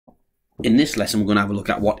In this lesson, we're going to have a look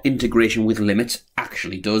at what integration with limits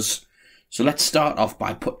actually does. So let's start off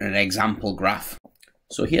by putting an example graph.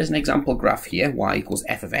 So here's an example graph here, y equals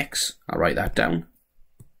f of x. I'll write that down.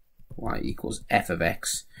 Y equals f of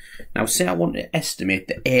x. Now say I want to estimate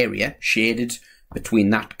the area shaded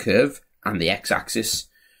between that curve and the x-axis.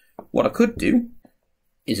 What I could do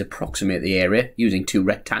is approximate the area using two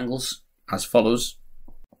rectangles as follows.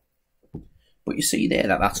 But you see there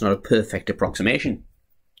that that's not a perfect approximation.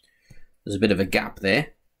 There's a bit of a gap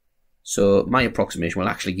there. So my approximation will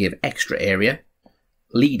actually give extra area,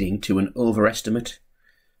 leading to an overestimate.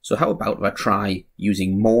 So how about if I try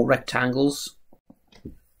using more rectangles?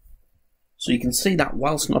 So you can see that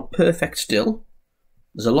whilst not perfect still,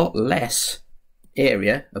 there's a lot less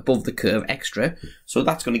area above the curve extra, so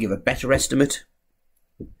that's going to give a better estimate.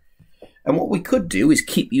 And what we could do is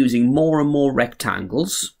keep using more and more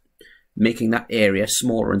rectangles, making that area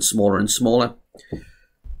smaller and smaller and smaller.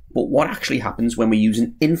 But what actually happens when we use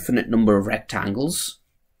an infinite number of rectangles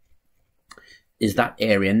is that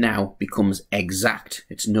area now becomes exact.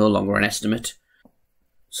 It's no longer an estimate.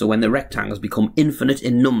 So when the rectangles become infinite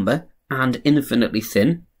in number and infinitely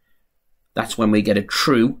thin, that's when we get a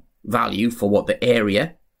true value for what the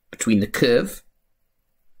area between the curve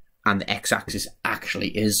and the x-axis actually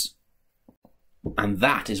is. And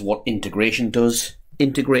that is what integration does.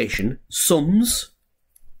 Integration sums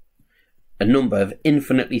a number of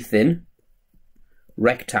infinitely thin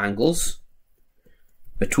rectangles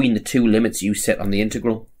between the two limits you set on the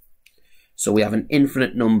integral. So we have an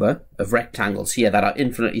infinite number of rectangles here that are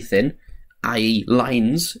infinitely thin, i.e.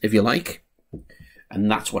 lines, if you like. And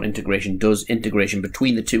that's what integration does. Integration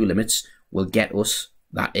between the two limits will get us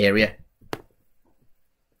that area.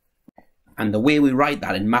 And the way we write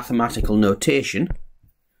that in mathematical notation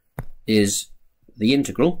is the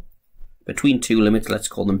integral between two limits, let's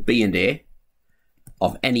call them b and a,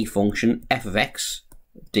 of any function f of x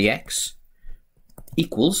dx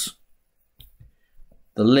equals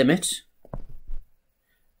the limit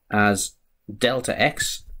as delta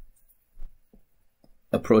x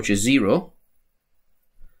approaches 0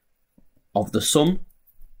 of the sum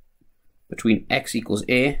between x equals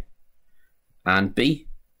a and b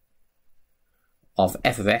of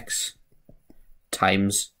f of x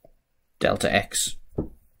times delta x.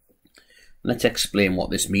 Let's explain what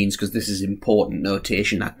this means, because this is important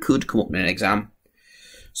notation that could come up in an exam.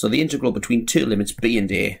 So the integral between two limits b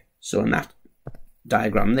and a. So in that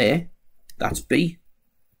diagram there, that's b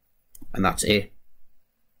and that's a.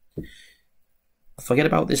 Forget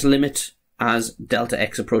about this limit as delta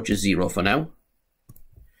x approaches 0 for now.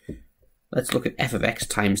 Let's look at f of x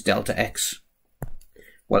times delta x.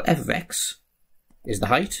 Well, f of x is the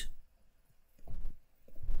height,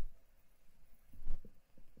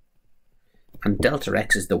 and delta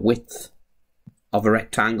x is the width of a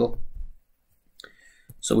rectangle.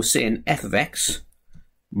 So we're saying f of x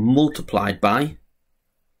multiplied by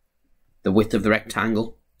the width of the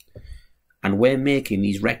rectangle. And we're making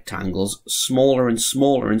these rectangles smaller and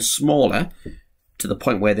smaller and smaller to the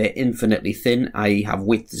point where they're infinitely thin, i.e. have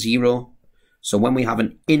width 0. So when we have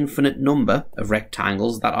an infinite number of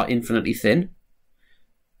rectangles that are infinitely thin,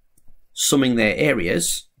 summing their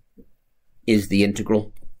areas is the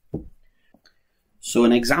integral. So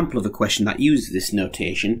an example of a question that uses this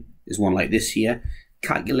notation is one like this here.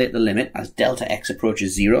 Calculate the limit as delta x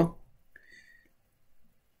approaches 0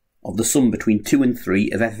 of the sum between 2 and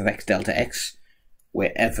 3 of f of x delta x,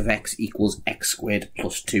 where f of x equals x squared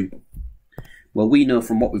plus 2. Well, we know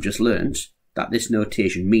from what we've just learned that this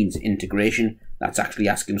notation means integration. That's actually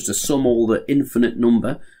asking us to sum all the infinite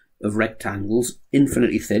number of rectangles,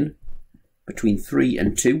 infinitely thin, between 3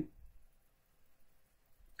 and 2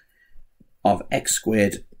 of x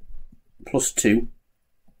squared plus 2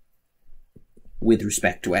 with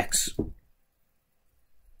respect to x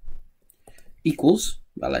equals,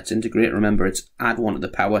 well, let's integrate. Remember, it's add 1 to the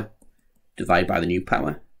power, divide by the new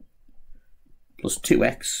power, plus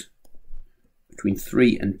 2x between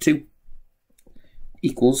 3 and 2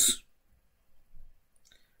 equals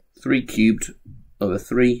 3 cubed over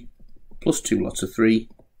 3 plus 2 lots of 3,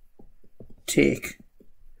 take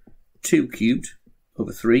 2 cubed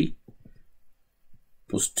over 3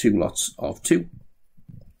 plus 2 lots of 2,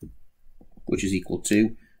 which is equal to,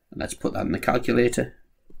 and let's put that in the calculator,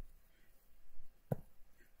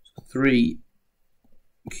 3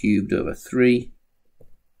 cubed over 3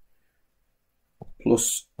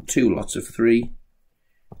 plus 2 lots of 3,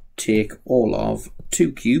 take all of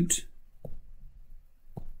 2 cubed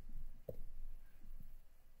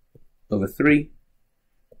over 3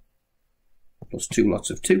 plus 2 lots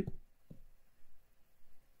of 2,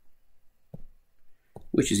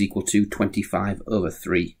 which is equal to 25 over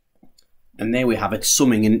 3. And there we have it,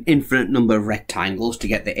 summing an infinite number of rectangles to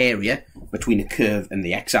get the area between a curve and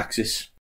the x-axis.